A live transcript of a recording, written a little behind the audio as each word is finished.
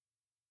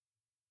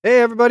Hey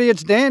everybody,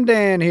 it's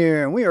Dan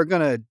here, and we are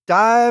going to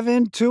dive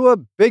into a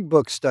big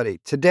book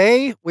study.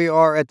 Today, we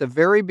are at the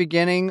very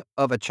beginning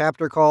of a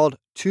chapter called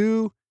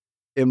Two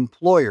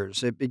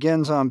Employers. It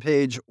begins on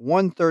page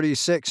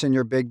 136 in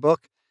your big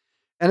book,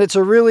 and it's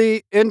a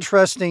really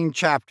interesting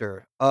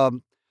chapter.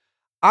 I'm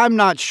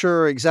not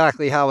sure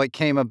exactly how it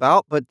came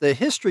about, but the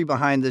history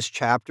behind this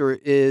chapter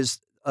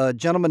is a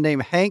gentleman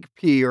named Hank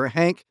P. or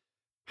Hank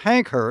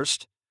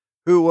Pankhurst,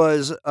 who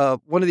was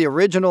one of the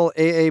original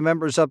AA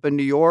members up in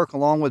New York,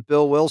 along with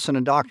Bill Wilson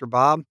and Dr.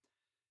 Bob.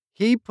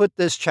 He put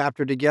this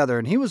chapter together,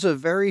 and he was a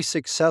very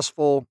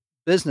successful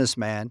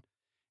businessman,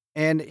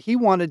 and he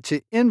wanted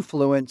to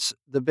influence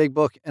the big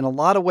book in a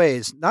lot of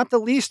ways, not the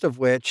least of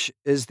which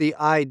is the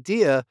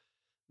idea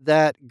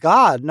that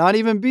God not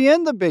even be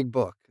in the big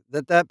book,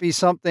 that be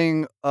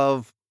something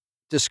of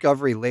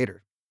discovery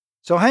later.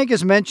 So Hank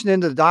is mentioned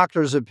in the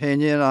doctor's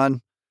opinion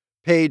on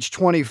page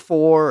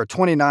 24 or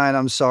 29,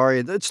 I'm sorry.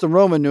 It's the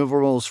Roman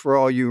numerals for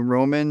all you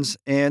Romans.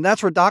 And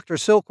that's where Dr.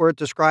 Silkworth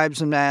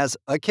describes him as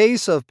a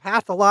case of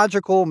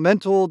pathological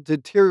mental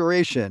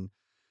deterioration.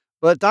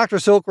 But Dr.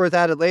 Silkworth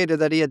added later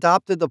that he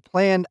adopted the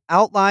plan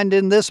outlined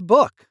in this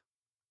book.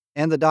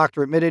 And the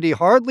doctor admitted he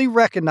hardly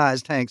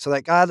recognized Hank. So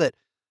that guy that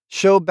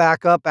showed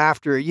back up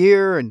after a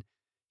year and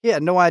he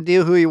had no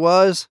idea who he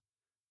was.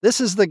 This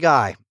is the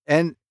guy.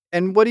 And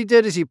what he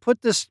did is he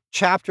put this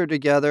chapter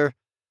together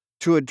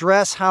to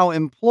address how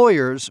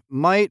employers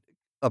might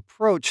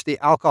approach the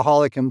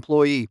alcoholic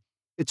employee.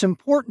 It's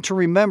important to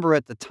remember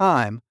at the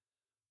time,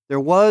 there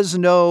was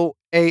no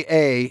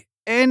AA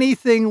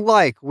anything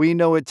like we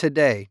know it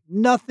today.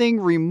 Nothing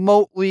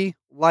remotely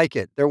like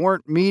it. There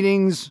weren't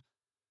meetings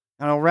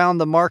around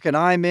the market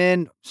I'm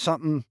in,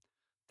 something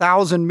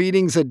 1,000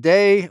 meetings a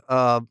day,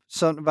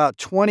 something about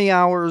 20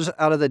 hours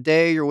out of the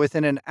day, you're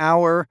within an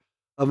hour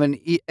of an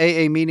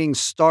AA meeting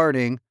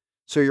starting.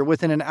 So you're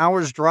within an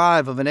hour's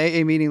drive of an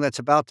AA meeting that's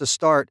about to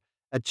start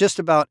at just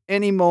about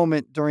any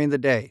moment during the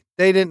day.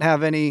 They didn't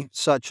have any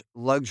such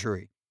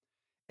luxury.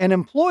 And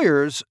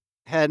employers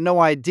had no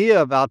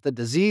idea about the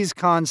disease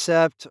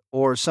concept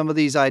or some of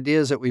these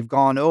ideas that we've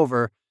gone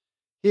over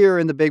here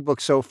in the big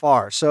book so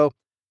far. So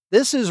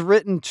this is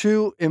written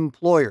to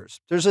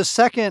employers. There's a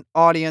second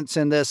audience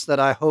in this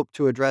that I hope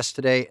to address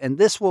today, and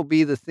this will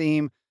be the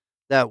theme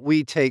that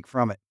we take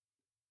from it: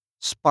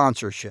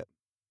 sponsorship.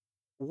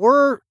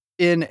 We're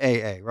in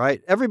AA,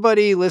 right?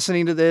 Everybody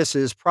listening to this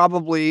is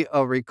probably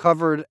a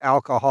recovered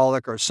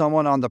alcoholic or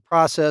someone on the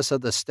process of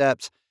the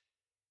steps.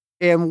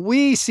 And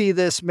we see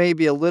this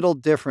maybe a little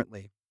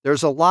differently.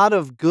 There's a lot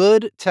of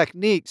good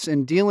techniques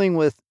in dealing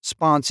with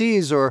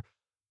sponsees or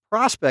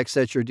prospects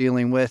that you're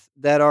dealing with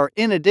that are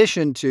in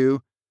addition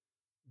to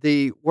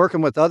the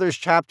working with others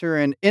chapter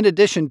and in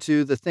addition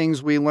to the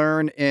things we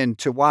learn in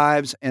To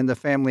Wives and the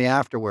Family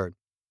Afterward.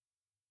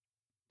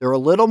 They're a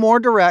little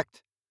more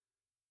direct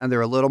and they're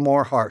a little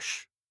more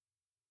harsh.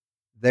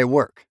 They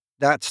work.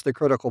 That's the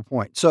critical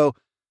point. So,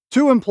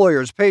 two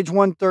employers, page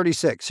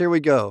 136. Here we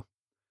go.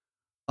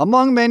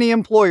 Among many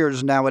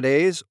employers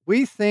nowadays,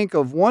 we think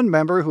of one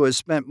member who has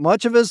spent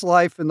much of his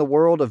life in the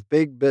world of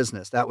big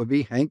business. That would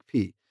be Hank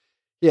P.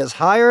 He has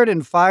hired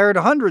and fired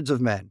hundreds of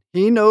men.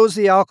 He knows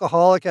the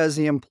alcoholic as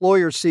the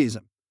employer sees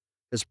him.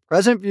 His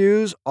present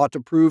views ought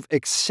to prove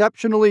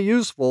exceptionally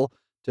useful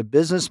to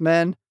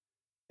businessmen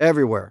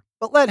everywhere.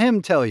 But let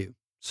him tell you.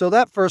 So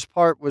that first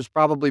part was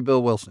probably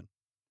Bill Wilson.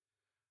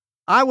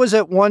 I was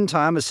at one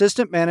time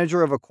assistant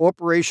manager of a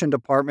corporation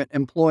department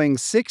employing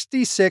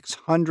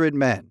 6,600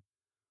 men.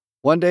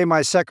 One day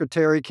my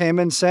secretary came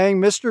in saying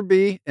Mr.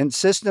 B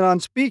insisted on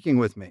speaking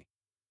with me.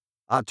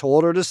 I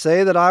told her to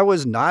say that I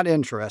was not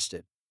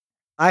interested.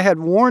 I had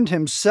warned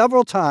him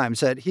several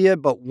times that he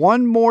had but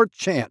one more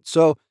chance.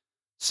 So,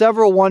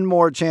 several one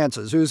more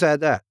chances. Who's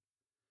had that?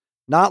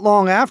 Not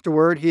long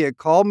afterward, he had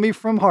called me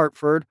from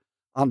Hartford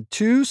on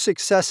 2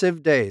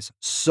 successive days,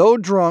 so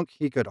drunk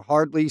he could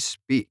hardly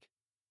speak.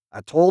 I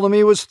told him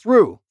he was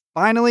through,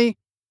 finally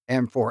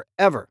and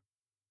forever.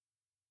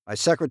 My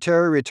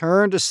secretary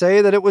returned to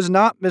say that it was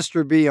not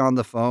Mr. B on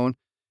the phone,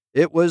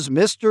 it was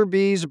Mr.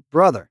 B's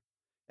brother,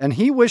 and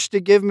he wished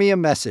to give me a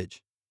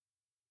message.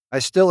 I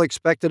still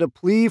expected a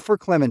plea for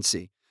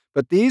clemency,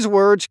 but these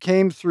words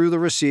came through the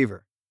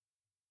receiver.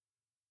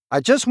 I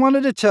just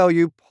wanted to tell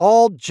you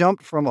Paul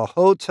jumped from a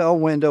hotel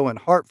window in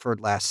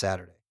Hartford last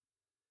Saturday.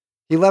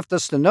 He left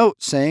us a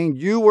note saying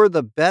you were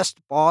the best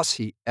boss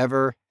he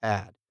ever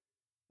had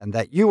and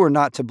that you were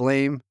not to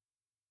blame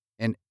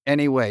in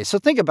any way. So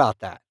think about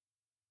that.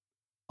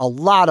 A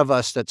lot of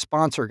us that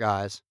sponsor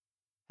guys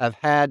have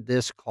had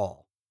this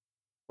call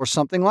or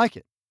something like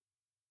it.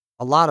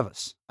 A lot of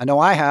us. I know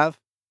I have.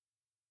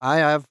 I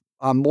have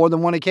on more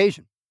than one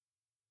occasion.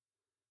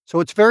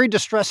 So it's very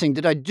distressing.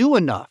 Did I do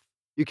enough?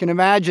 You can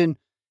imagine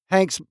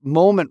Hank's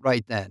moment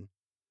right then.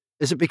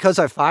 Is it because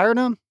I fired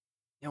him?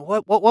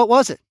 What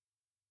was it?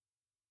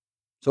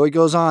 So he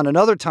goes on.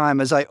 Another time,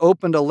 as I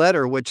opened a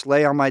letter which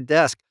lay on my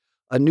desk,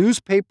 a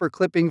newspaper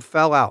clipping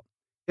fell out.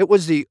 It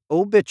was the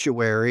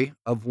obituary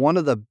of one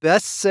of the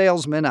best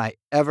salesmen I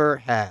ever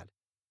had.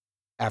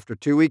 After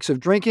 2 weeks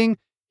of drinking,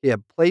 He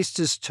had placed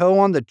his toe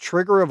on the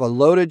trigger of a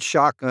loaded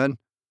shotgun.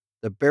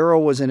 The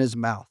barrel was in his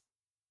mouth.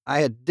 I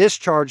had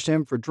discharged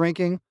him for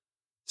drinking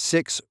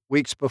 6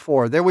 weeks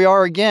before. There we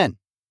are again.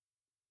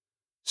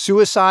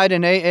 Suicide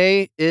in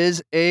AA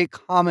is a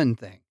common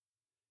thing.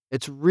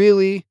 It's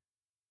really,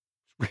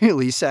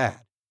 really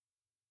sad.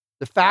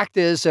 The fact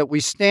is that we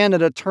stand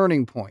at a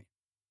turning point,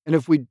 and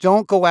if we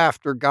don't go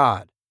after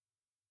God,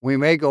 we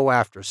may go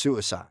after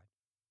suicide.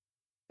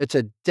 It's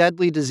a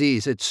deadly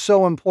disease. It's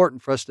so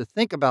important for us to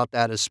think about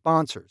that as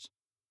sponsors.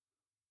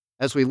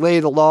 As we lay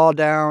the law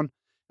down,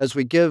 as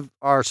we give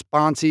our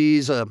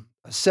sponsees a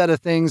set of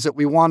things that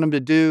we want them to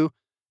do,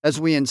 as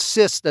we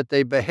insist that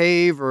they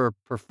behave or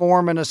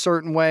perform in a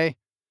certain way,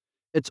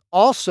 it's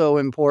also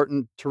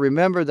important to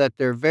remember that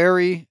they're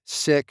very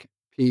sick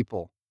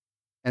people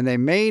and they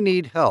may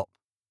need help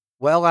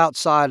well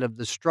outside of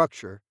the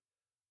structure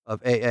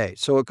of AA.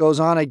 So it goes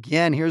on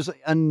again. Here's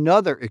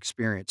another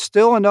experience,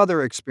 still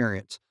another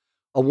experience.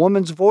 A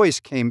woman's voice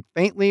came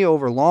faintly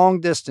over long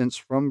distance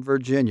from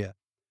Virginia.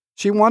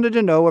 She wanted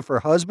to know if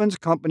her husband's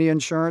company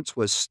insurance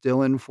was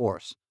still in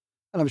force.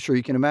 And I'm sure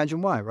you can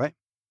imagine why, right?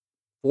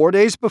 4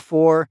 days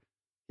before,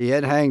 he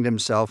had hanged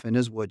himself in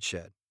his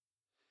woodshed.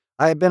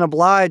 I had been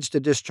obliged to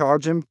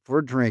discharge him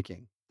for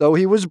drinking, though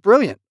he was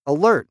brilliant,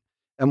 alert,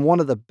 and one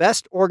of the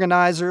best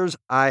organizers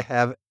I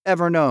have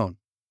ever known.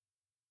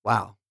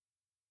 Wow.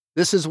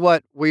 This is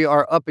what we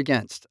are up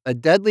against, a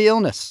deadly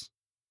illness.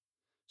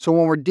 So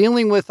when we're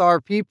dealing with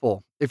our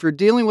people, if you're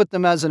dealing with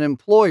them as an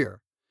employer,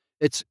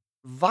 it's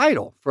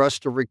vital for us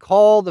to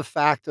recall the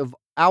fact of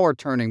our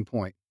turning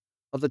point,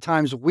 of the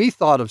times we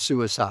thought of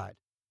suicide.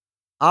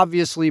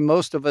 Obviously,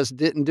 most of us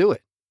didn't do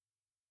it,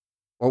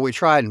 or we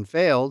tried and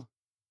failed.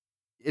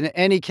 In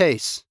any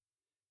case,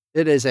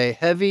 it is a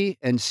heavy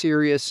and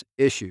serious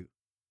issue.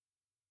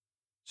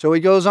 So he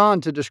goes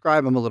on to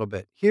describe him a little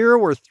bit. Here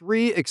were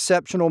 3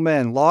 exceptional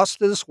men lost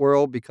to this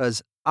world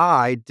because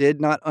I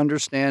did not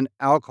understand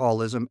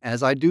alcoholism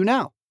as I do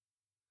now.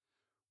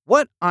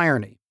 What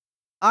irony.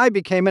 I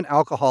became an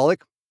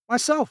alcoholic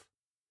myself.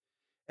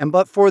 And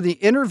but for the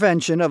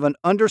intervention of an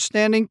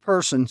understanding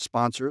person,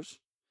 sponsors,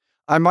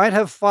 I might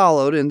have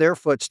followed in their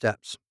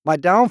footsteps. My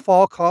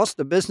downfall cost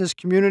the business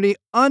community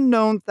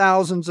unknown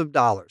thousands of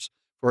dollars,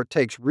 for it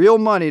takes real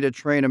money to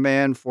train a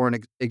man for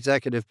an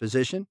executive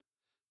position.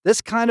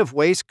 This kind of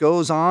waste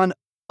goes on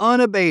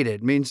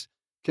unabated, means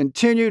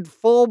continued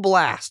full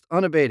blast,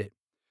 unabated.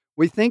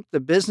 We think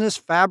the business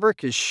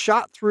fabric is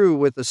shot through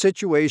with a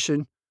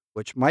situation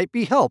which might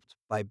be helped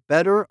by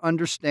better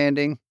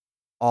understanding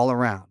all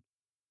around.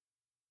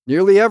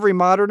 Nearly every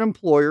modern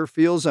employer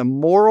feels a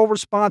moral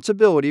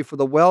responsibility for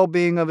the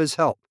well-being of his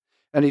help,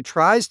 and he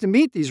tries to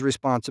meet these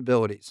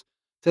responsibilities.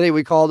 Today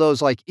we call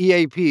those like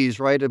EAPs,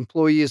 right?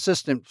 Employee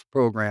assistance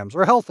programs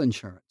or health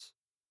insurance.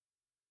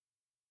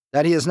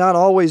 That he has not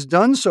always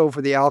done so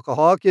for the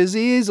alcoholic is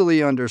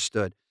easily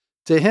understood.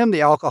 To him,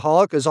 the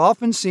alcoholic has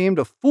often seemed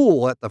a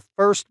fool at the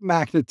first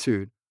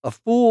magnitude. A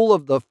fool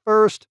of the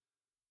first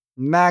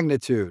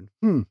magnitude.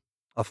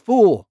 A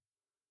fool.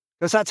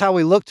 Because that's how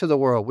we look to the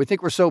world. We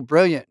think we're so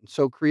brilliant, and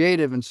so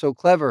creative, and so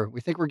clever.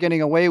 We think we're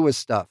getting away with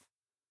stuff.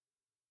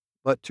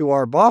 But to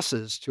our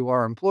bosses, to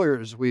our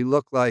employers, we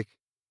look like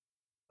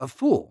a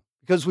fool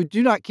because we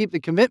do not keep the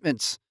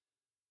commitments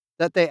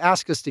that they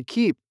ask us to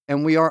keep,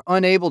 and we are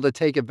unable to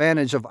take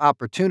advantage of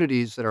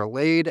opportunities that are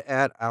laid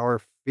at our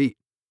feet.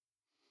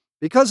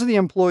 Because of the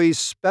employee's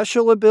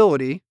special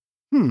ability,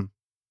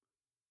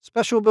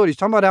 special abilities,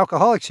 talking about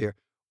alcoholics here,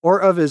 or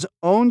of his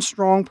own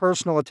strong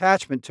personal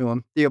attachment to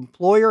him, the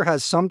employer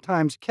has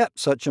sometimes kept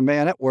such a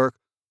man at work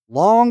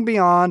long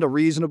beyond a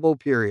reasonable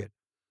period.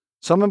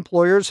 Some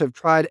employers have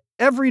tried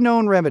every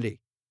known remedy.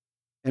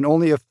 In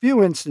only a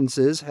few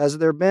instances has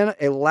there been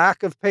a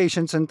lack of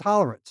patience and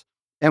tolerance.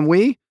 And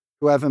we,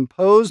 who have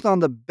imposed on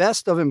the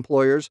best of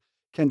employers,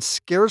 can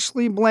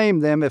scarcely blame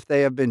them if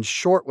they have been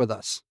short with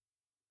us.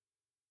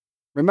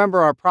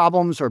 Remember, our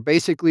problems are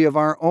basically of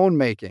our own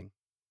making.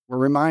 We're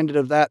reminded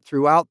of that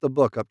throughout the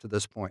book up to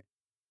this point.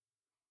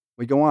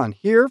 We go on.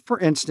 Here, for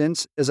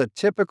instance, is a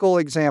typical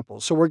example.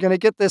 So we're going to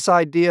get this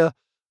idea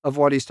of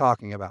what he's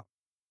talking about.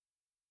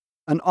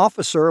 An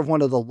officer of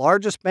one of the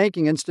largest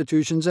banking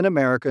institutions in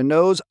America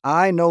knows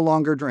I no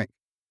longer drink.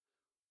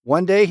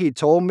 One day he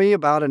told me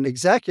about an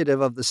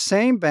executive of the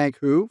same bank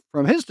who,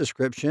 from his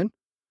description,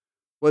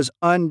 was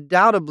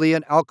undoubtedly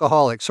an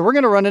alcoholic. So we're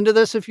going to run into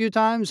this a few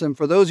times. And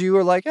for those of you who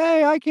are like,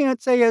 hey, I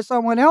can't say if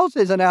someone else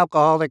is an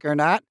alcoholic or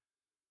not.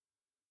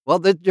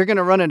 Well, you're going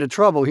to run into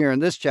trouble here in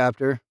this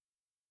chapter.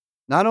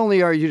 Not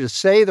only are you to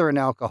say they're an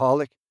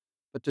alcoholic,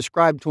 but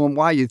describe to them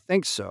why you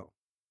think so.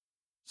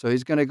 So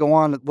he's going to go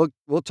on.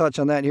 We'll touch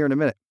on that here in a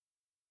minute.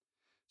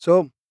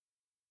 So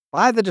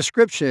by the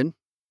description,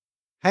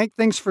 Hank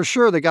thinks for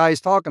sure the guy he's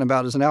talking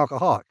about is an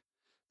alcoholic.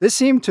 This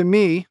seemed to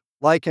me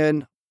like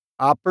an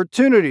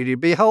opportunity to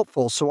be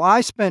helpful. So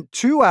I spent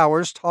 2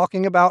 hours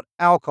talking about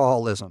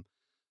alcoholism,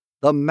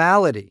 the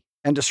malady,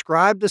 and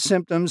described the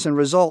symptoms and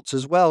results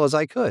as well as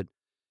I could.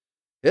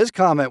 His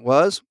comment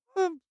was,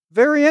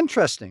 very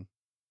interesting.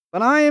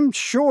 but I am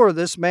sure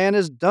this man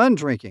is done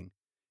drinking.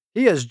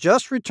 He has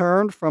just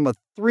returned from a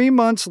 3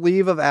 months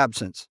leave of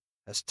absence,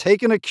 has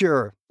taken a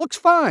cure, looks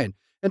fine,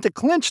 and to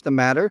clinch the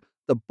matter,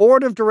 the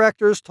board of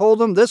directors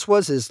told him this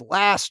was his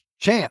last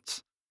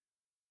chance.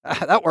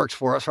 That works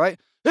for us, right?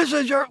 This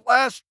is your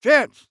last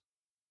chance.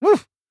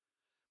 Woof.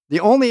 The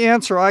only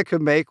answer I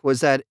could make was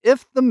that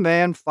if the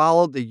man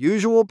followed the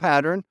usual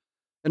pattern,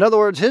 in other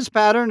words, his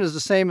pattern is the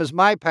same as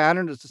my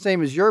pattern, it's the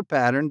same as your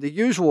pattern, the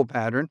usual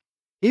pattern,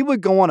 he would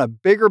go on a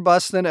bigger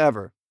bust than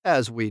ever,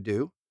 as we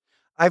do.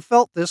 I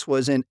felt this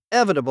was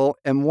inevitable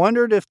and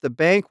wondered if the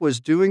bank was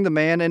doing the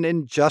man an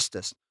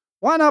injustice.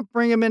 Why not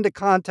bring him into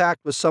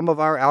contact with some of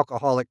our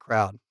alcoholic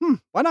crowd?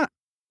 Why not?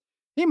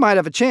 He might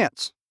have a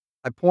chance.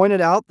 I pointed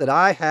out that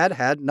I had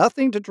had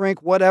nothing to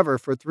drink whatever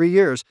for 3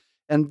 years,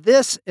 and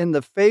this in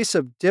the face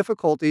of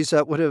difficulties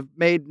that would have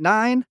made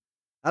 9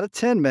 out of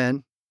 10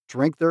 men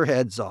drink their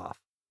heads off.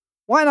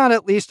 Why not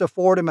at least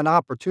afford him an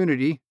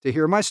opportunity to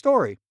hear my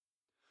story?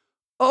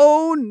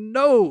 Oh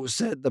no,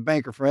 said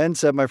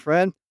my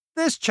friend.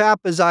 This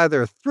chap is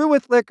either through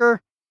with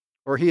liquor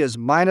or he is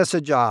minus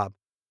a job.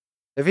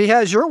 If he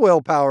has your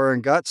willpower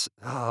and guts,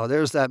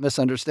 there's that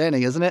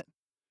misunderstanding, isn't it?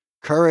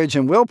 Courage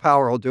and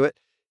willpower will do it.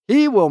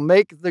 He will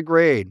make the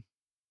grade.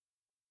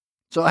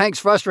 So Hank's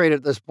frustrated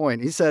at this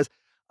point. He says,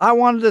 I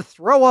wanted to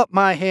throw up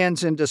my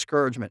hands in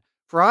discouragement,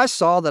 for I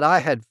saw that I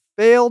had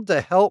failed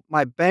to help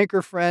my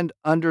banker friend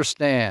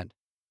understand.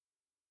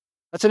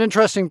 That's an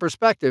interesting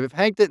perspective. If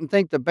Hank didn't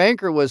think the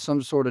banker was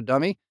some sort of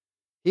dummy,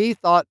 he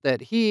thought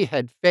that he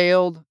had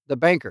failed the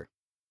banker.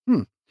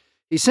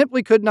 He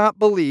simply could not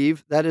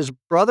believe that his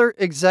brother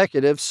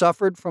executive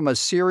suffered from a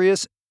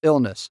serious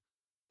illness.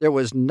 There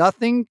was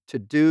nothing to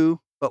do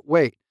but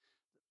wait.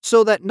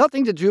 So that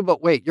nothing to do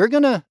but wait, you're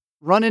going to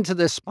run into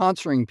this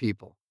sponsoring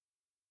people.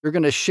 You're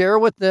going to share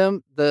with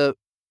them the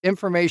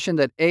information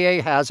that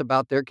AA has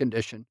about their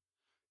condition.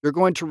 You're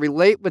going to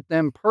relate with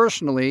them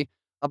personally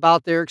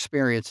about their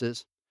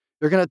experiences.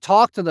 You're going to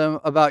talk to them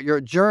about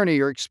your journey,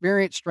 your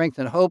experience, strength,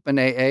 and hope in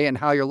AA and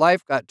how your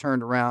life got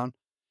turned around.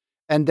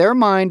 And their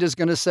mind is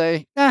going to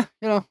say,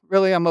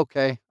 really, I'm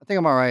okay. I think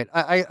I'm all right.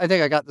 I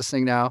think I got this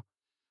thing now.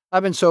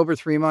 I've been sober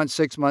 3 months,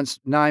 6 months,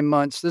 9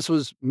 months. This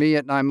was me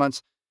at 9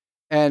 months,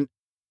 and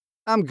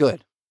I'm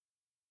good.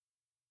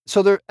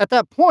 So they're at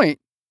that point,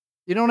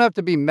 you don't have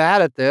to be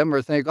mad at them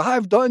or think,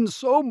 I've done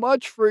so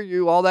much for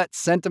you, all that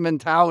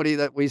sentimentality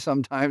that we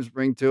sometimes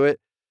bring to it.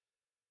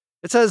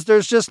 It says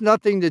there's just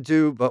nothing to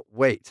do but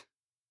wait.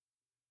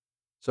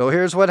 So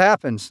here's what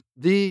happens.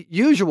 The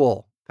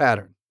usual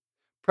pattern.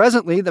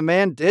 Presently, the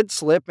man did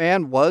slip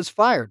and was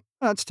fired.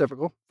 That's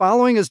typical.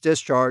 Following his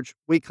discharge,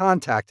 we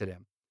contacted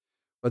him.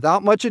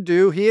 Without much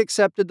ado, he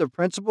accepted the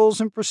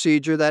principles and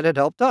procedure that had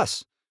helped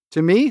us.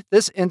 To me,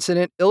 this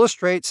incident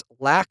illustrates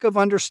lack of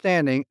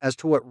understanding as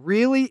to what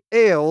really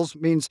ails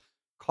means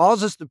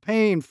causes the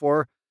pain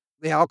for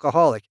the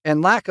alcoholic,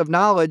 and lack of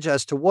knowledge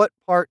as to what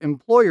part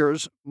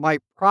employers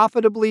might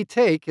profitably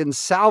take in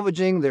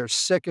salvaging their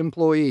sick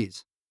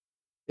employees.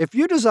 If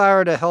you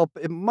desire to help,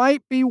 it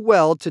might be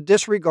well to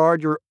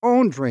disregard your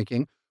own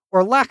drinking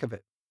or lack of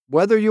it.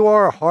 Whether you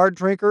are a hard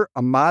drinker,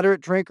 a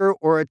moderate drinker,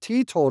 or a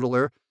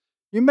teetotaler,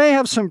 you may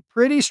have some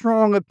pretty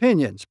strong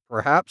opinions,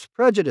 perhaps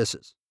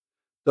prejudices.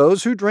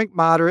 Those who drink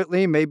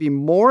moderately may be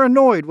more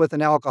annoyed with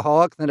an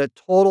alcoholic than a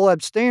total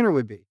abstainer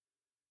would be.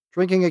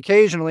 Drinking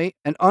occasionally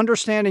and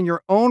understanding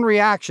your own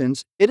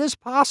reactions, it is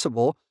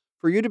possible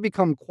for you to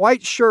become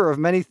quite sure of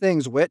many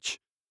things which,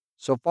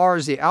 so far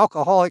as the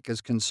alcoholic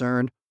is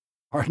concerned,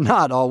 are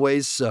not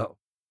always so.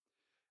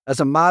 As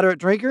a moderate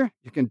drinker,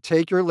 you can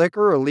take your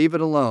liquor or leave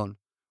it alone.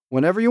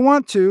 Whenever you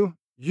want to,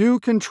 you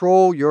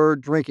control your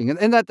drinking. And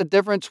isn't that the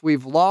difference?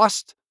 We've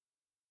lost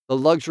the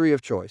luxury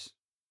of choice.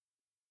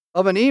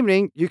 Of an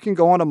evening, you can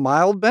go on a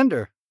mild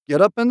bender.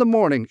 Get up in the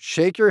morning,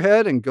 shake your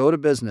head, and go to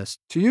business.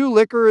 To you,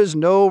 liquor is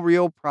no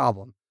real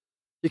problem.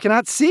 You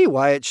cannot see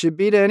why it should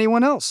be to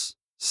anyone else,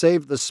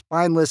 save the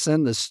spineless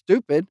and the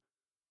stupid.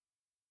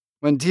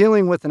 When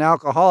dealing with an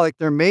alcoholic,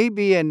 there may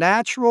be a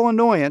natural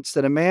annoyance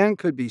that a man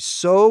could be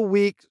so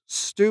weak,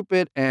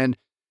 stupid, and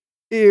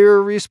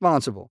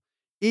irresponsible.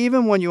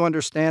 Even when you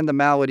understand the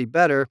malady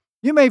better,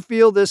 you may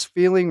feel this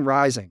feeling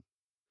rising.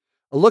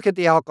 A look at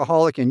the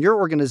alcoholic in your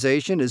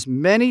organization is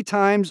many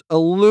times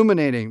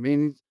illuminating,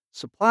 meaning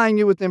supplying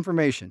you with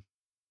information.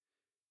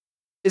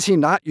 Is he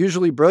not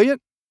usually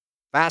brilliant,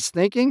 fast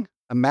thinking,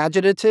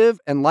 imaginative,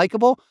 and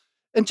likable?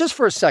 And just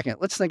for a second,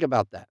 let's think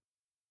about that.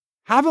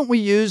 Haven't we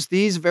used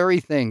these very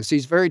things,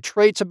 these very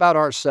traits about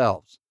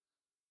ourselves,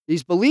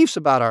 these beliefs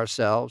about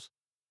ourselves,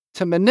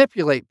 to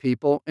manipulate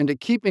people into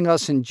keeping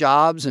us in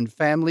jobs and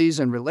families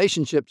and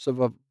relationships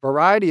of a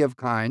variety of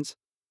kinds?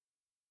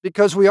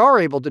 Because we are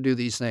able to do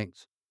these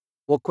things.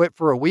 We'll quit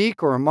for a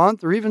week or a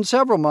month or even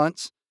several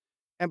months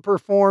and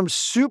perform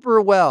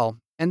super well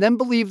and then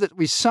believe that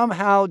we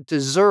somehow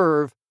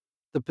deserve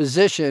the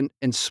position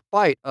in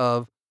spite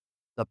of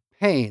the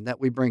pain that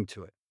we bring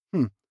to it.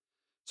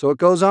 So it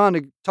goes on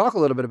to talk a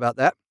little bit about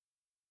that.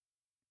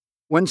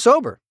 When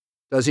sober,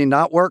 does he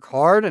not work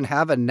hard and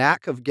have a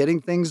knack of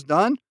getting things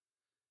done?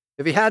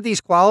 If he had these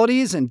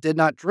qualities and did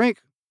not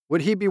drink,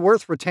 would he be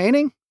worth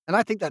retaining? And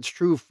I think that's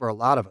true for a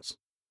lot of us.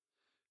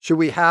 Should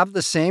we have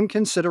the same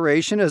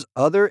consideration as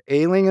other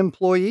ailing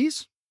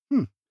employees?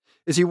 Hmm.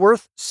 Is he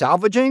worth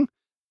salvaging?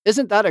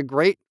 Isn't that a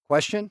great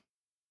question?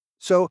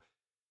 So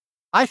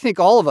I think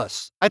all of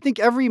us, I think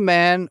every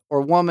man or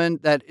woman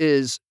that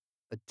is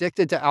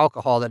addicted to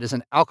alcohol, that is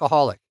an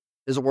alcoholic,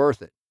 is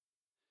worth it.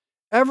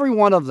 Every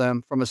one of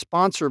them, from a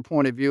sponsor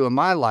point of view in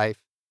my life,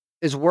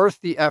 is worth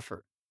the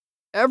effort.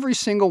 Every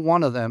single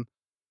one of them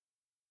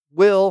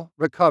will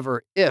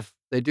recover if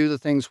they do the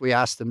things we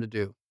ask them to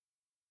do.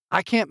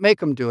 I can't make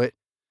them do it,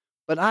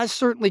 but I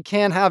certainly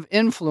can have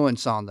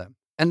influence on them.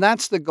 And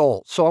that's the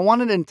goal. So I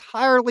want an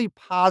entirely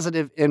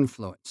positive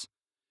influence.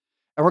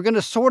 And we're going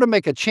to sort of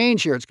make a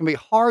change here. It's going to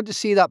be hard to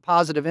see that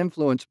positive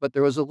influence, but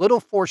there was a little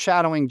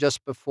foreshadowing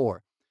just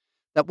before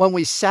that when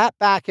we sat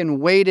back and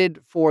waited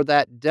for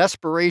that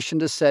desperation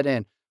to set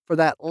in, for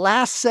that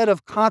last set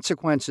of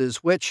consequences,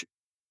 which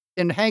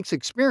in Hank's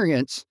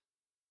experience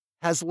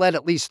has led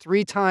at least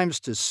 3 times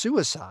to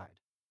suicide.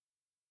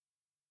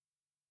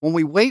 When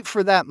we wait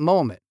for that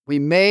moment, we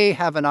may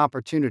have an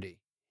opportunity.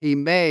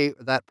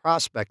 That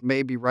prospect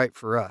may be right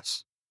for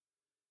us.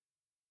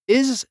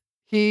 Is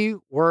he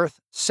worth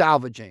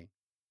salvaging?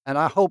 And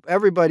I hope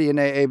everybody in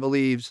AA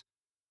believes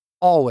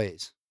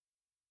always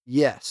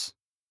yes.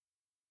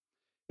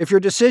 If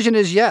your decision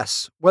is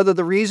yes, whether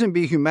the reason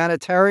be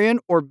humanitarian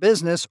or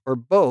business or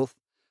both,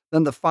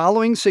 then the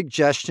following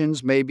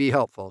suggestions may be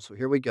helpful. So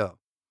here we go.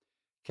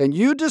 Can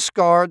you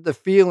discard the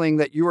feeling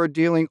that you are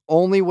dealing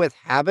only with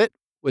habit,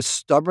 with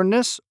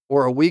stubbornness,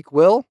 or a weak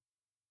will?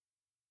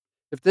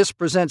 If this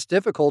presents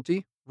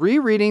difficulty,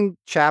 rereading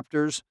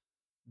chapters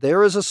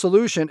There is a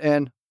Solution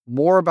and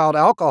More About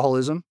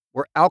Alcoholism,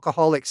 where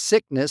alcoholic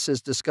sickness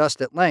is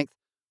discussed at length,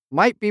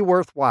 might be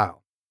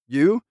worthwhile.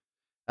 You,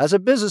 as a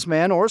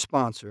businessman or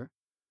sponsor,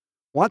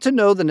 want to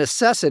know the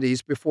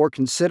necessities before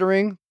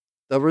considering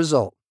the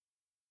result.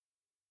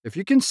 If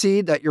you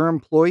concede that your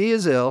employee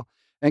is ill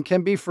and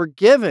can be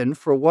forgiven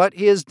for what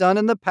he has done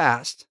in the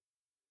past,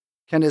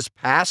 can his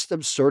past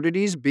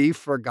absurdities be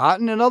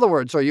forgotten? In other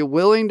words, are you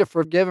willing to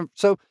forgive him?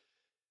 So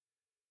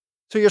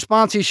your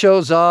sponsee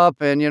shows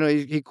up and,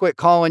 he quit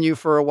calling you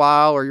for a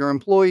while, or your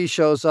employee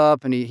shows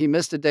up and he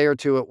missed a day or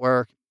two at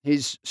work.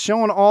 He's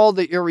showing all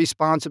the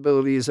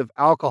irresponsibilities of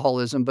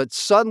alcoholism, but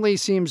suddenly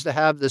seems to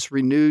have this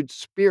renewed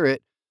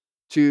spirit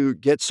to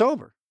get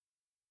sober.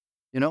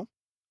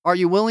 Are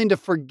you willing to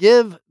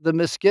forgive the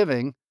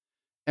misgiving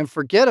and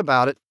forget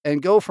about it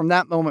and go from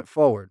that moment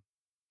forward?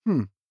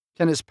 Can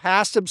his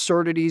past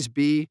absurdities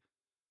be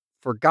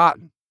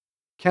forgotten?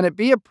 Can it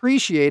be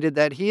appreciated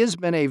that he has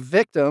been a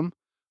victim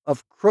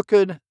of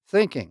crooked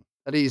thinking,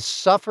 that he's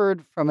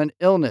suffered from an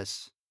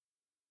illness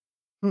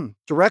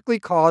directly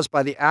caused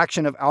by the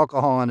action of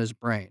alcohol on his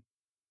brain?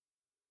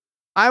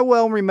 I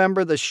well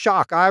remember the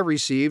shock I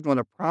received when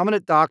a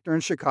prominent doctor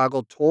in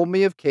Chicago told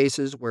me of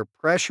cases where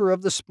pressure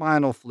of the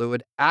spinal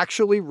fluid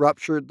actually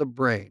ruptured the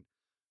brain.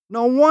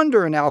 No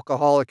wonder an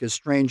alcoholic is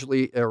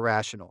strangely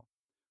irrational.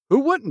 Who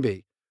wouldn't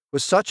be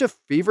with such a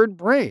fevered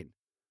brain?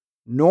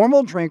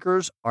 Normal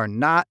drinkers are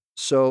not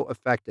so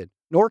affected,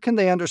 nor can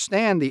they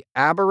understand the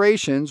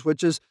aberrations,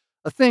 which is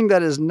a thing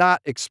that is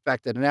not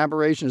expected. An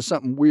aberration is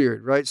something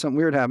weird, right? Something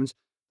weird happens.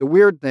 The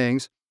weird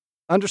things,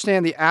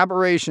 understand the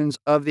aberrations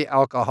of the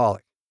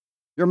alcoholic.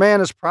 Your man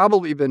has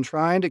probably been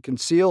trying to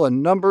conceal a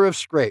number of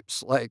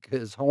scrapes, like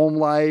his home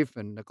life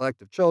and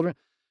neglect of children,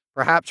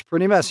 perhaps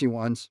pretty messy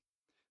ones.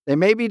 They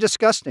may be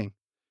disgusting.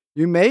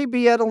 You may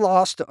be at a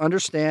loss to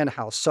understand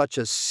how such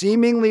a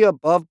seemingly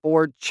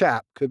above-board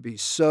chap could be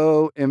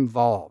so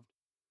involved.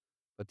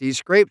 But these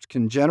scrapes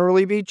can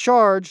generally be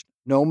charged,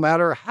 no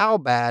matter how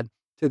bad,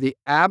 to the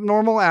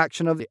abnormal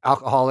action of the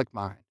alcoholic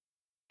mind.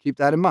 Keep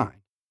that in mind.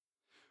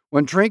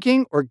 When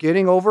drinking or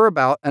getting over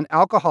about an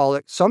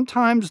alcoholic,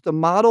 sometimes the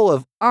model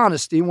of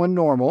honesty when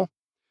normal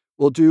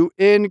will do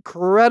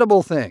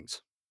incredible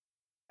things.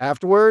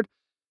 Afterward,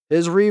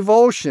 his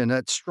revulsion,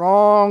 that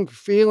strong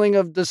feeling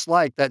of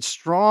dislike, that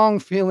strong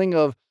feeling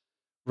of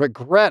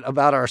regret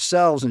about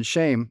ourselves and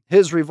shame,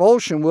 his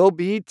revulsion will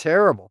be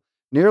terrible.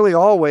 Nearly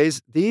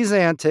always, these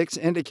antics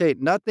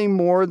indicate nothing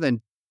more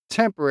than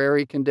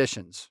temporary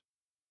conditions.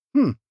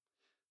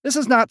 This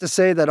is not to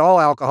say that all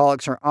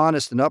alcoholics are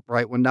honest and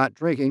upright when not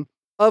drinking.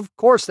 Of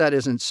course that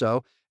isn't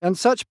so, and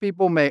such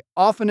people may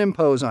often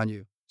impose on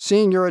you.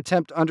 Seeing your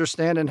attempt to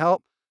understand and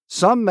help,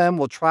 some men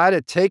will try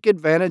to take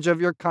advantage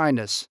of your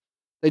kindness.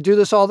 They do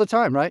this all the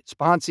time, right?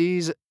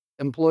 Sponsees,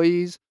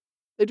 employees,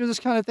 they do this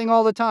kind of thing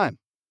all the time.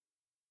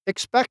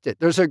 Expect it.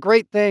 There's a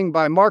great thing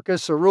by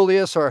Marcus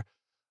Aurelius,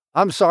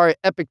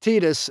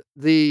 Epictetus,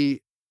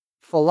 the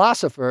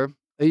philosopher.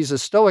 He's a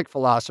Stoic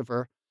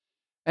philosopher,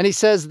 and he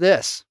says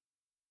this: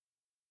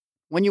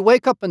 when you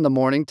wake up in the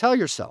morning, tell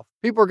yourself,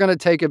 people are going to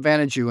take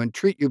advantage of you and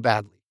treat you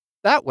badly.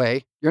 That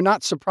way, you're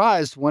not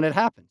surprised when it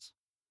happens.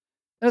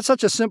 And it's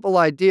such a simple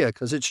idea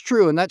because it's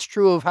true, and that's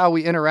true of how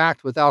we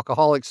interact with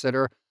alcoholics that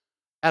are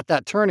at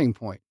that turning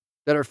point,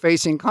 that are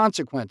facing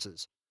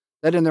consequences.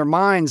 that in their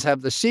minds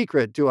have the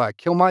secret. Do I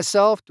kill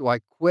myself? Do I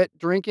quit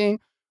drinking?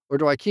 Or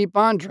do I keep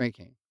on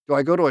drinking? Do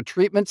I go to a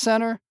treatment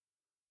center?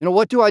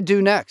 What do I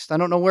do next? I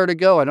don't know where to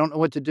go. I don't know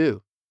what to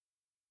do.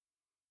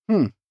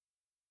 Hmm.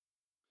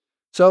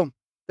 So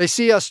they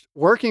see us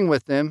working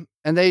with them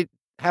and they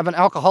have an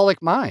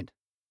alcoholic mind.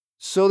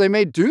 So they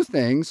may do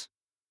things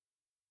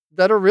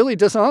that are really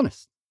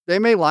dishonest. They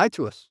may lie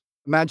to us.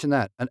 Imagine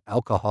that, an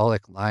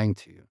alcoholic lying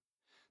to you.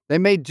 They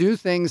may do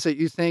things that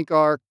you think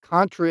are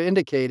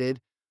contraindicated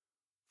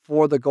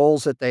for the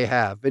goals that they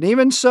have. And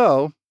even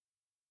so,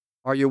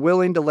 are you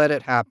willing to let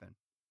it happen?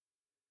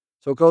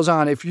 So it goes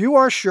on. If you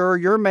are sure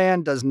your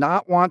man does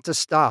not want to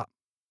stop,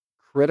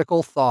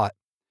 critical thought.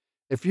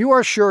 If you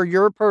are sure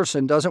your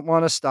person doesn't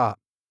want to stop,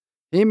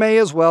 he may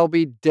as well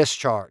be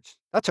discharged.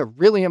 That's a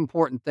really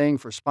important thing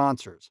for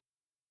sponsors.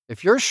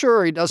 If you're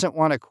sure he doesn't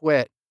want to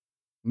quit,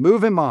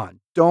 move him on.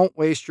 Don't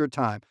waste your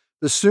time.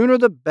 The sooner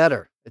the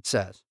better, it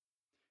says.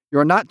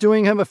 You're not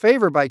doing him a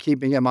favor by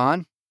keeping him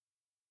on.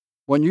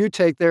 When you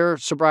take their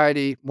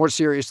sobriety more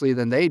seriously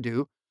than they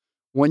do,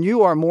 when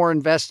you are more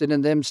invested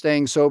in them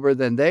staying sober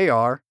than they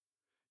are,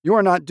 you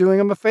are not doing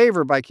him a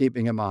favor by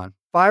keeping him on.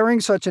 Firing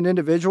such an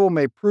individual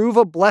may prove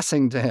a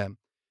blessing to him.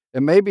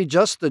 It may be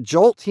just the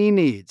jolt he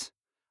needs.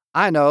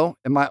 I know,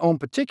 in my own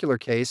particular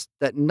case,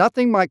 that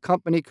nothing my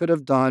company could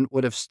have done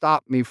would have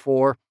stopped me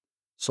for,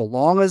 so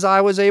long as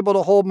I was able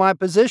to hold my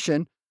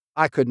position,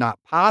 I could not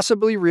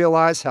possibly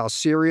realize how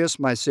serious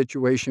my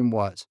situation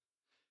was.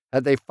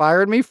 Had they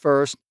fired me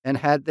first, and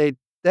had they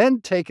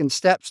then taken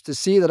steps to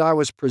see that I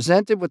was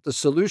presented with the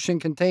solution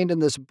contained in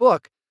this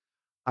book,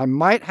 I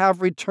might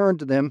have returned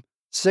to them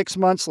 6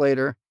 months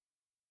later,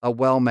 a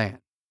well man.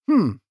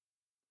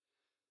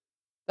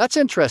 That's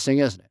interesting,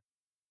 isn't it?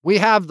 We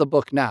have the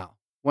book now.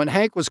 When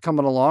Hank was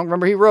coming along,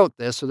 remember he wrote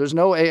this, so there's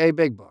no AA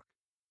Big Book.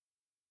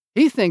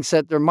 He thinks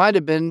that there might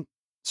have been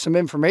some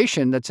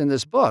information that's in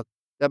this book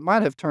that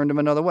might have turned him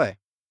another way.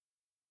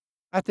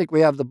 I think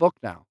we have the book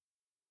now.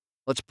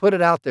 Let's put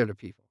it out there to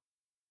people.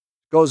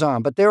 Goes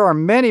on, but there are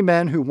many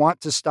men who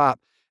want to stop,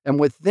 and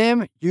with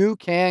them, you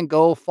can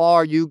go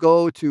far. You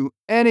go to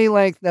any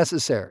length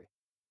necessary.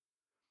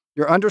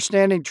 Your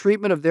understanding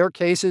treatment of their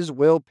cases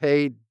will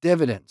pay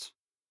dividends.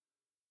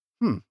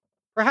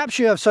 Perhaps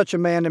you have such a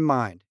man in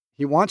mind.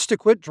 He wants to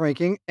quit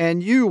drinking,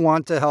 and you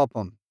want to help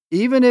him,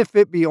 even if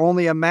it be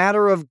only a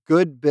matter of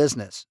good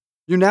business.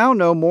 You now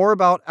know more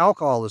about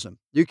alcoholism.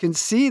 You can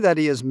see that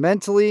he is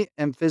mentally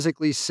and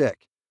physically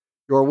sick.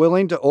 You're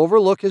willing to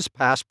overlook his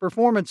past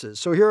performances.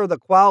 So here are the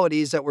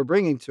qualities that we're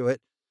bringing to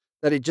it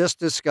that he just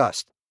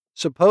discussed.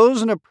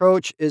 Suppose an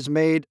approach is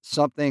made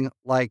something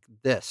like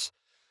this.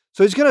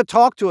 So he's going to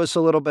talk to us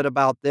a little bit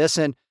about this,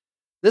 and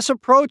this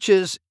approach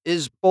is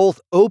both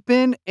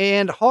open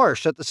and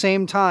harsh at the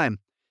same time.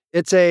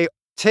 It's a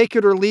take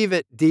it or leave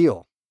it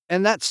deal.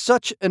 And that's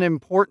such an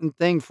important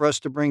thing for us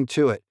to bring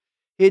to it.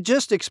 He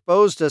just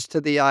exposed us to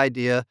the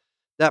idea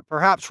that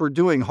perhaps we're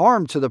doing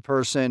harm to the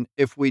person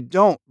if we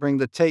don't bring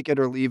the take it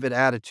or leave it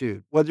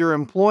attitude. Whether you're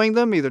employing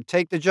them, either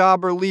take the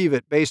job or leave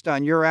it based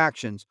on your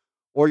actions,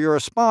 or you're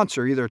a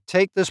sponsor, either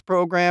take this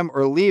program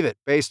or leave it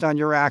based on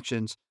your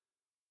actions.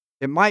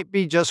 It might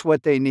be just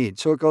what they need.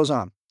 So it goes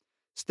on.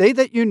 State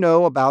that you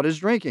know about his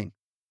drinking.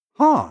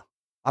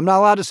 I'm not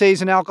allowed to say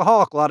he's an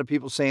alcoholic, a lot of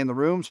people say in the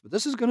rooms, but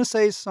this is going to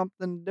say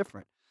something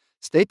different.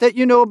 State that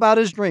you know about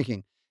his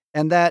drinking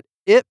and that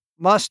it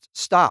must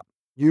stop.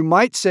 You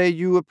might say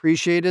you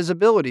appreciate his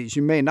abilities.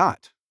 You may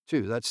not,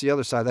 too. That's the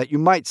other side of that. You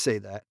might say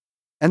that.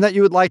 And that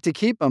you would like to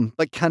keep him,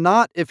 but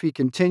cannot if he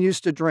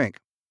continues to drink.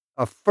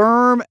 A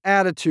firm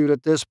attitude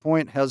at this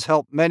point has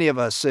helped many of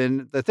us.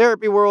 In the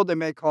therapy world, they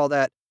may call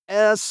that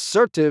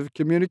assertive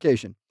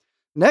communication.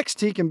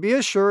 Next, he can be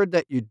assured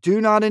that you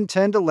do not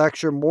intend to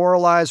lecture,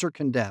 moralize, or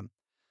condemn.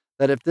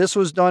 That if this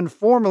was done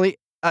formally,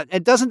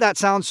 and doesn't that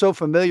sound so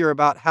familiar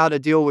about how to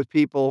deal with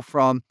people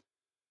from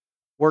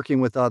working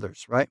with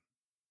others, right?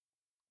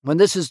 When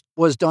this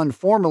was done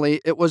formally,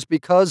 it was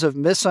because of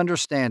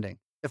misunderstanding.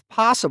 If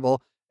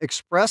possible,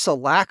 express a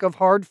lack of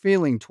hard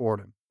feeling toward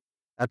him.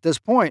 At this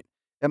point,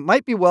 it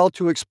might be well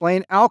to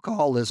explain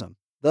alcoholism,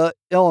 the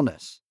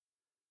illness.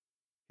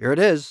 Here it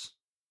is.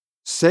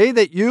 Say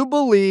that you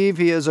believe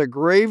he is a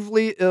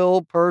gravely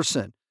ill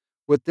person,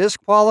 with this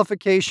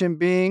qualification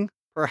being,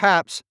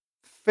 perhaps,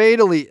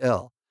 fatally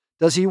ill.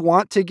 Does he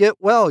want to get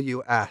well,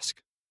 you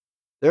ask?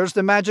 There's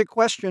the magic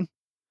question.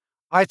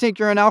 I think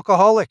you're an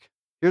alcoholic.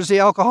 Here's the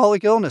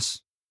alcoholic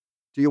illness.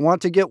 Do you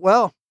want to get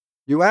well?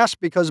 You ask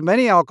because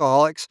many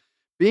alcoholics,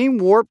 being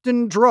warped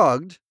and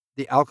drugged,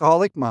 the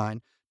alcoholic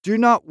mind, do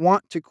not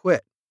want to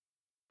quit.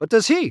 But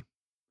does he?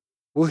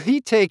 Will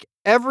he take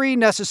every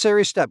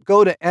necessary step,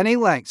 go to any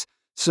lengths,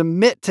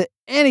 submit to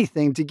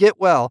anything to get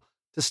well,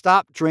 to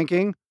stop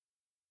drinking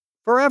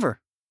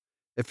forever?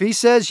 If he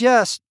says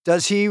yes,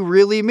 does he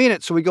really mean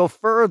it? So we go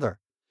further.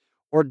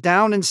 Or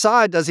down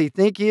inside, does he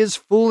think he is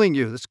fooling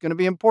you? This is going to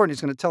be important.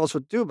 He's going to tell us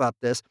what to do about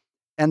this.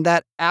 And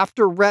that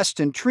after rest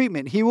and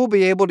treatment, he will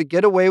be able to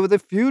get away with a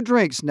few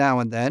drinks now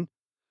and then.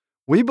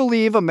 We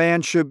believe a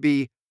man should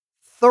be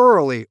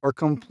thoroughly or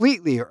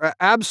completely or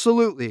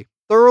absolutely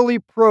thoroughly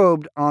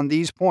probed on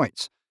these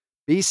points.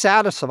 Be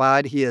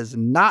satisfied he is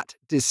not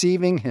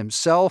deceiving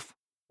himself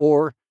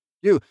or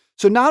you.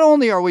 So not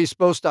only are we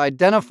supposed to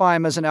identify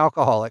him as an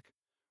alcoholic,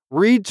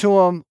 read to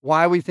him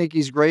why we think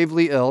he's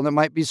gravely ill. And there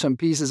might be some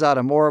pieces out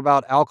of More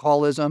About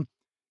Alcoholism.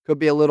 Could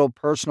be a little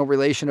personal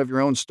relation of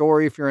your own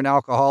story if you're an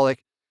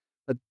alcoholic.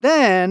 But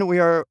then we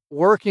are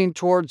working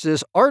towards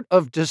this art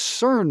of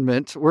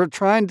discernment. We're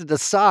trying to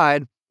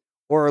decide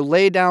or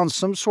lay down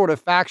some sort of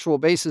factual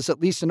basis, at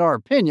least in our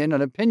opinion,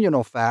 an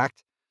opinional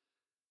fact,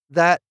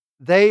 that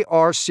they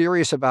are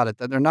serious about it,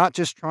 that they're not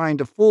just trying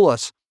to fool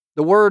us.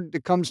 The word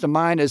that comes to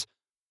mind is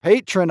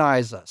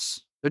patronize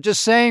us. They're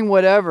just saying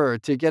whatever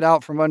to get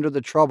out from under the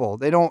trouble.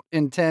 They don't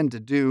intend to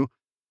do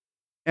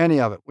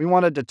any of it. We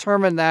want to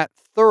determine that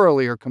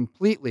thoroughly or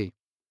completely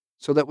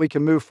so that we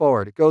can move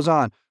forward. It goes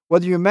on.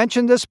 Whether you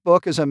mention this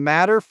book is a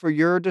matter for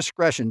your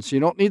discretion. So you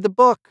don't need the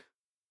book.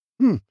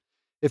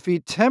 If he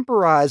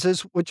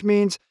temporizes, which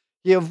means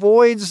he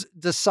avoids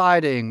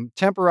deciding,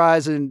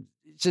 temporizing,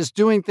 just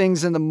doing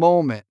things in the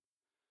moment.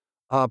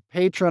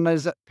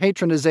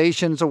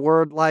 Patronization is a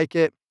word like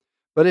it.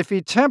 But if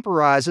he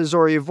temporizes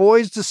or he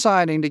avoids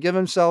deciding to give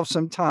himself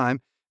some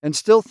time and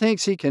still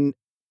thinks he can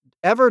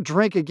ever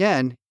drink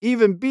again,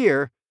 even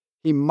beer,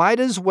 he might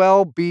as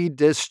well be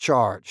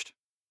discharged.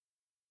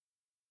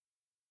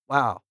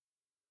 Wow.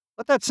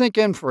 Let that sink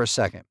in for a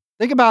second.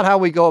 Think about how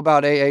we go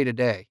about AA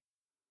today.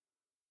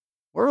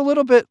 We're a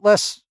little bit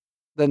less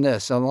than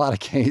this in a lot of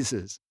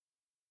cases.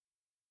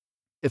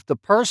 If the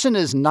person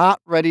is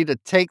not ready to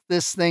take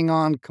this thing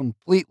on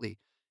completely,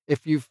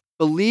 if you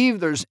believe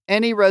there's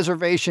any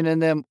reservation in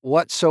them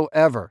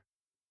whatsoever,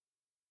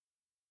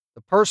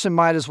 the person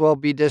might as well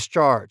be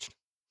discharged.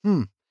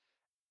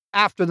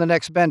 After the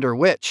next bender,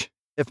 which,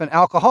 if an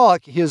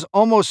alcoholic, he is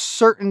almost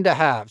certain to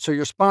have. So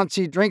your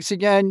sponsee drinks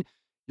again,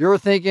 you're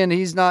thinking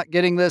he's not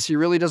getting this, he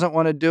really doesn't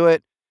want to do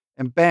it,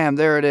 and bam,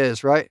 there it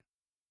is, right?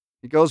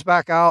 He goes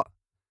back out.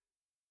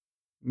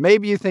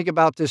 Maybe you think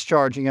about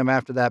discharging him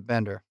after that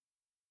bender.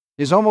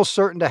 He's almost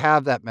certain to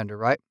have that bender,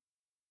 right?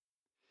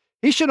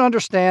 He should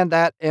understand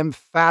that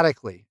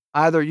emphatically.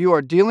 Either you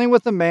are dealing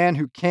with a man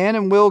who can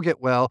and will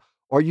get well,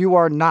 or you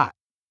are not.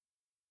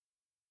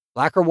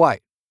 Black or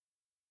white.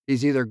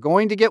 He's either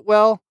going to get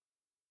well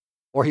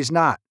or he's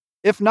not.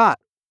 If not,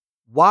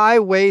 why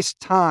waste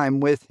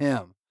time with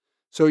him?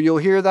 So you'll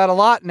hear that a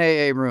lot in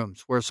AA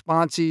rooms where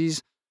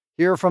sponsees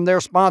hear from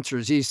their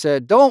sponsors. He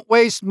said, don't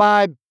waste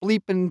my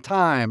bleeping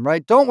time,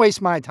 right? Don't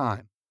waste my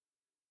time.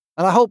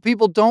 And I hope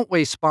people don't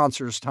waste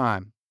sponsors'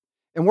 time.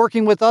 And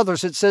working with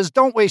others, it says,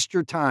 don't waste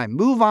your time.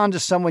 Move on to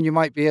someone you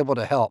might be able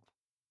to help.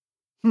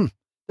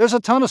 There's a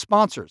ton of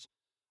sponsors.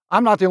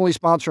 I'm not the only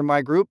sponsor in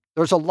my group.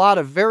 There's a lot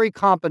of very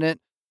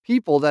competent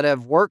people that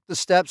have worked the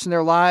steps in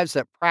their lives,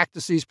 that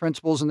practice these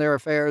principles in their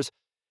affairs,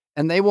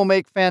 and they will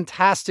make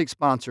fantastic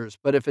sponsors.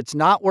 But if it's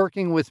not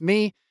working with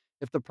me,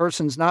 if the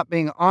person's not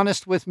being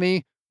honest with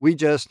me, we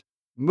just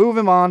move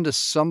him on to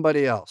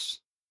somebody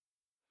else.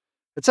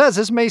 It says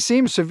this may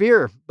seem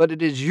severe, but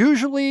it is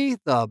usually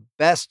the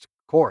best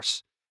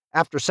course.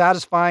 After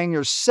satisfying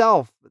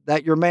yourself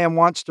that your man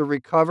wants to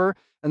recover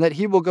and that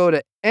he will go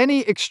to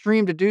any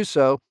extreme to do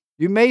so,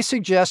 you may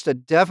suggest a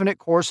definite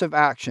course of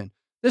action.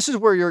 This is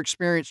where your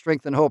experience,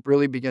 strength, and hope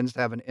really begins to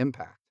have an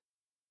impact.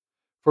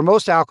 For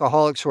most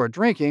alcoholics who are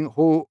drinking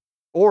who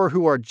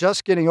are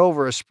just getting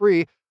over a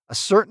spree, a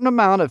certain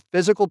amount of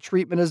physical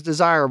treatment is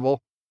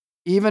desirable,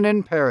 even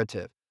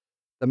imperative.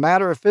 The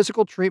matter of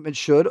physical treatment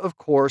should, of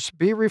course,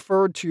 be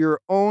referred to your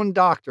own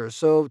doctor.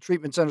 So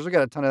treatment centers, we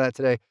got a ton of that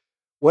today.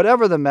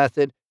 Whatever the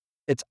method,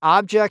 its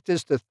object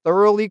is to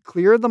thoroughly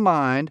clear the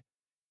mind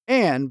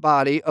and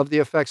body of the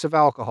effects of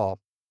alcohol.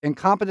 In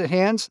competent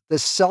hands,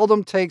 this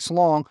seldom takes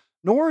long,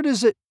 nor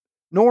is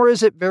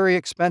it very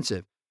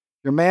expensive.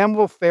 Your man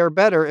will fare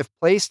better if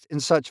placed in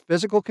such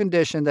physical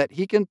condition that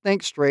he can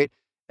think straight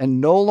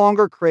and no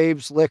longer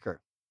craves liquor.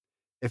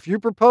 If you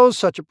propose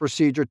such a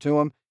procedure to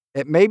him,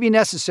 it may be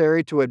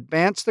necessary to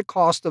advance the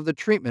cost of the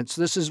treatment.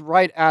 So this is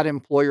right at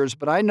employers,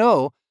 but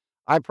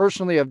I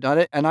personally have done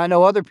it, and I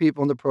know other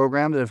people in the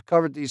program that have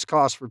covered these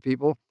costs for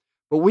people.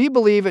 But we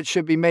believe it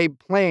should be made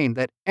plain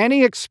that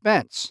any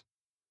expense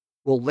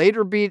will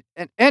later be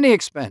any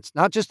expense,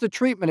 not just the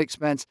treatment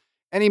expense,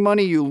 any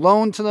money you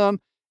loan to them,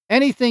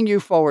 anything you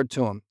forward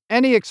to them,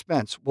 any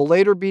expense will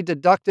later be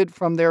deducted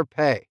from their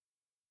pay.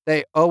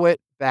 They owe it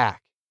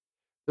back.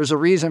 There's a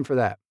reason for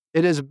that.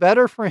 It is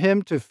better for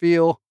him to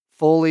feel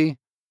fully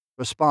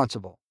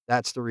responsible.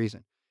 That's the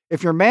reason.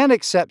 If your man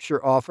accepts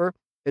your offer,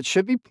 it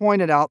should be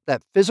pointed out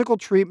that physical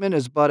treatment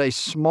is but a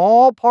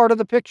small part of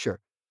the picture.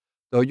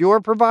 Though you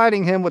are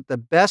providing him with the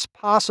best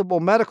possible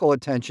medical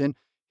attention,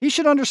 he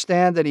should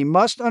understand that he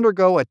must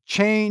undergo a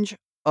change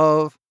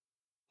of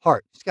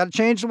heart. He's got to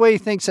change the way he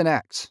thinks and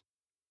acts.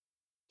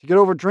 To get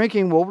over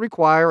drinking will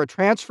require a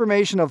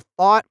transformation of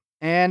thought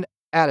and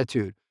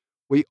attitude.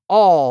 We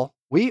all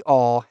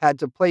had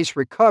to place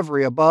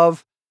recovery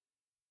above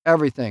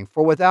everything.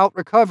 For without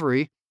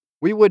recovery,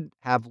 we would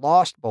have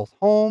lost both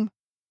home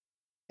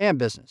and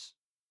business.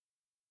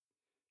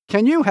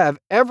 Can you have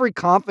every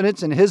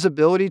confidence in his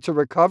ability to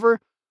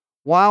recover?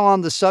 While on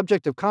the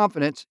subject of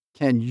confidence,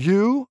 can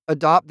you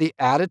adopt the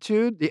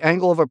attitude, the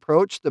angle of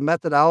approach, the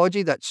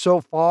methodology that so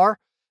far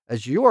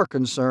as you are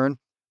concerned,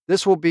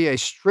 this will be a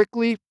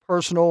strictly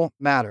personal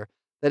matter,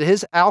 that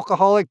his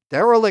alcoholic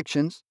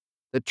derelictions,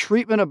 the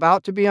treatment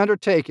about to be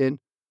undertaken,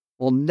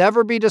 will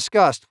never be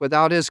discussed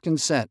without his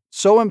consent.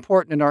 So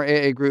important in our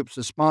AA groups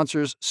as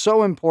sponsors,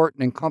 so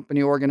important in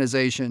company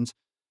organizations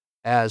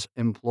as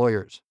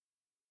employers.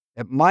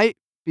 It might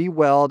be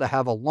well to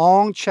have a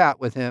long chat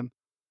with him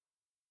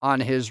on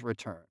his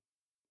return.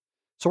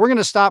 So we're going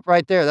to stop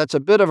right there. That's a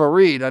bit of a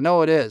read. I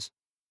know it is,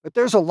 but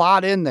there's a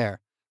lot in there.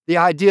 The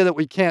idea that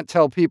we can't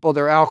tell people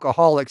they're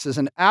alcoholics is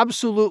an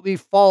absolutely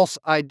false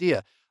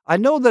idea. I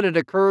know that it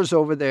occurs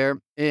over there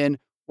in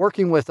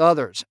working with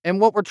others.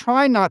 And what we're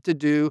trying not to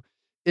do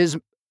is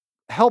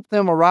help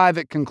them arrive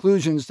at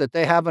conclusions that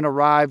they haven't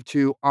arrived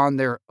to on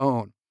their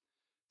own.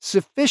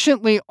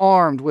 Sufficiently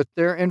armed with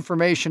their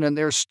information and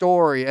their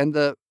story and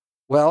the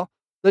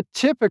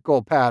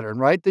typical pattern,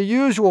 right? The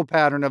usual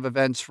pattern of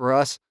events for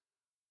us,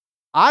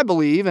 I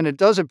believe, and it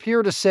does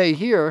appear to say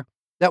here,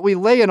 that we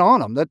lay it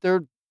on them, that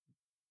they're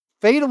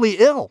fatally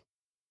ill.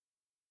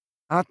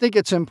 I think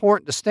it's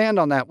important to stand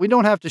on that. We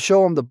don't have to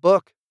show them the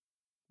book.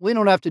 We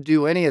don't have to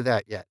do any of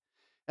that yet.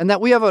 And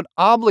that we have an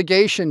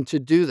obligation to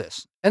do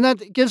this. And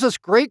that gives us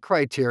great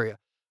criteria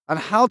on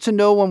how to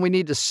know when we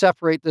need to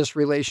separate this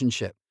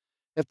relationship.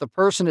 If the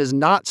person is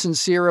not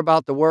sincere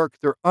about the work,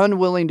 they're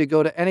unwilling to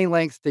go to any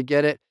length to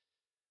get it.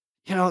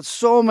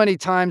 So many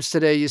times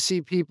today you see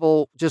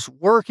people just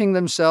working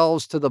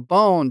themselves to the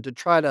bone to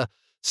try to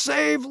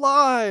save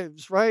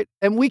lives, right?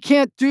 And we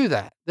can't do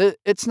that.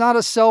 It's not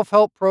a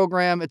self-help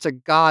program, it's a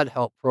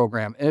God-help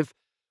program. And if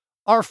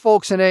our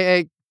folks in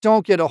AA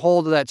don't get a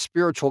hold of that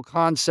spiritual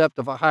concept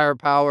of a higher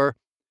power,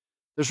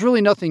 there's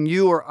really nothing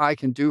you or I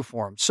can do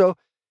for them. So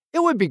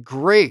it would be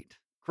great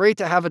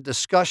to have a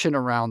discussion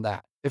around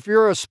that. If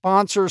you're a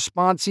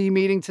sponsee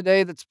meeting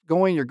today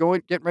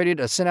getting ready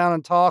to sit down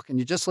and talk, and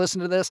you just listen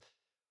to this,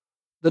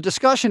 the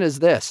discussion is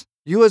this.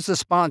 You as the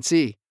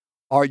sponsee,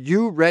 are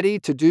you ready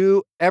to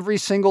do every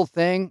single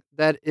thing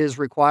that is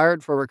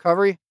required for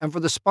recovery? And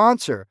for the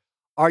sponsor,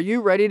 are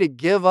you ready to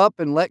give up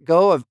and let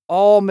go of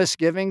all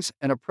misgivings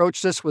and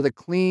approach this with a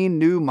clean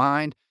new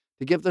mind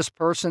to give this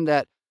person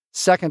that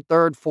second,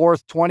 third,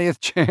 fourth,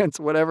 20th chance,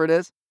 whatever it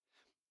is?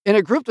 In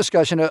a group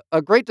discussion,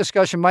 a great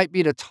discussion might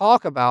be to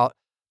talk about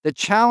the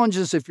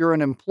challenges if you're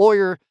an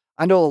employer.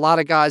 I know a lot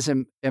of guys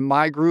in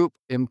my group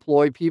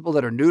employ people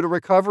that are new to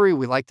recovery.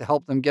 We like to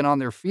help them get on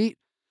their feet.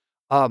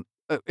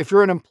 If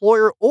you're an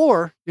employer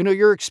or,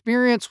 your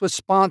experience with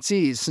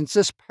sponsees, since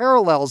this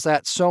parallels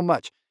that so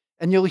much,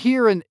 and you'll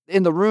hear in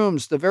the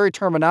rooms the very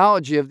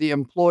terminology of the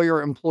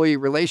employer-employee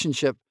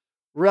relationship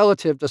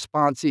relative to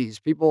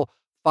sponsees. People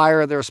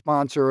fire their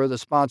sponsor or the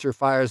sponsor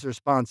fires their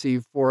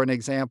sponsee, for an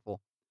example.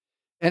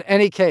 In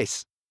any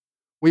case,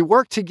 we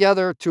work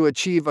together to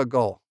achieve a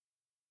goal.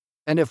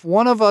 And if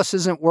one of us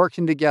isn't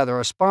working together,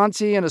 a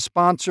sponsee and a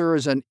sponsor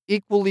is an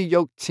equally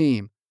yoked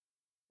team.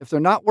 If they're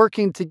not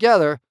working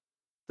together,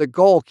 the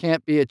goal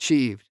can't be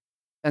achieved,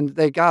 and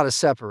they got to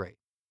separate.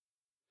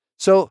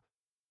 So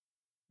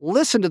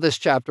listen to this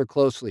chapter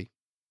closely.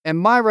 And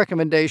my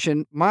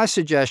recommendation, my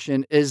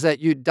suggestion is that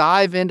you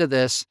dive into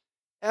this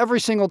every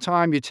single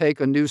time you take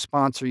a new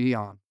sponsoree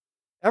on.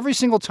 Every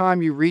single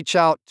time you reach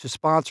out to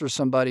sponsor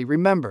somebody,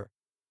 remember,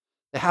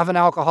 they have an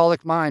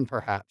alcoholic mind,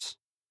 perhaps,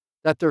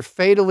 that they're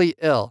fatally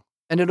ill,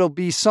 and it'll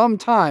be some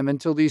time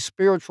until these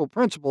spiritual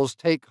principles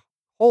take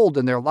hold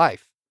in their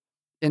life.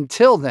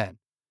 Until then,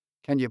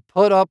 can you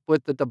put up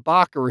with the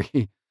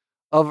debauchery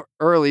of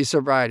early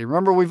sobriety?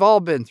 Remember, we've all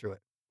been through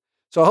it.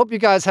 So I hope you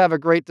guys have a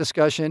great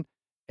discussion,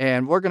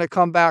 and we're going to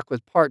come back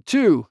with part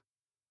 2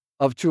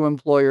 of True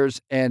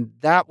Employers, and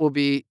that will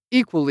be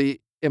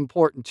equally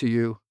important to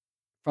you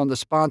from the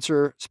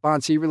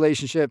sponsor-sponsee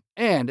relationship,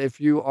 and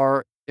if you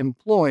are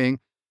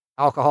employing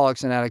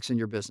alcoholics and addicts in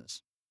your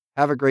business.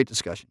 Have a great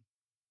discussion.